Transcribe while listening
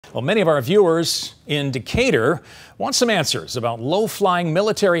Well, many of our viewers in Decatur want some answers about low-flying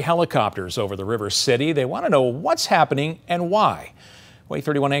military helicopters over the River City. They want to know what's happening and why. WAAY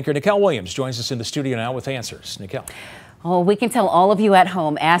 31 anchor Nicole Williams joins us in the studio now with answers. Nicole. Well, we can tell all of you at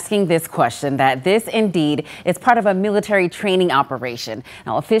home asking this question that this indeed is part of a military training operation.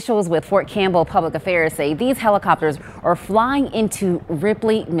 Now, officials with Fort Campbell Public Affairs say these helicopters are flying into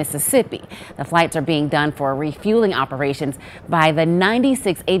Ripley, Mississippi. The flights are being done for refueling operations by the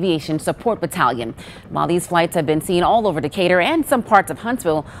 96th Aviation Support Battalion. While these flights have been seen all over Decatur and some parts of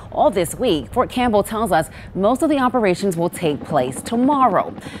Huntsville all this week, Fort Campbell tells us most of the operations will take place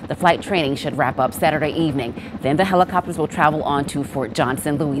tomorrow. The flight training should wrap up Saturday evening. Then the helicopters will travel on to Fort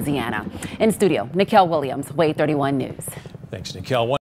Johnson, Louisiana. In studio, Nicole Williams, WAAY 31 News. Thanks, Nicole.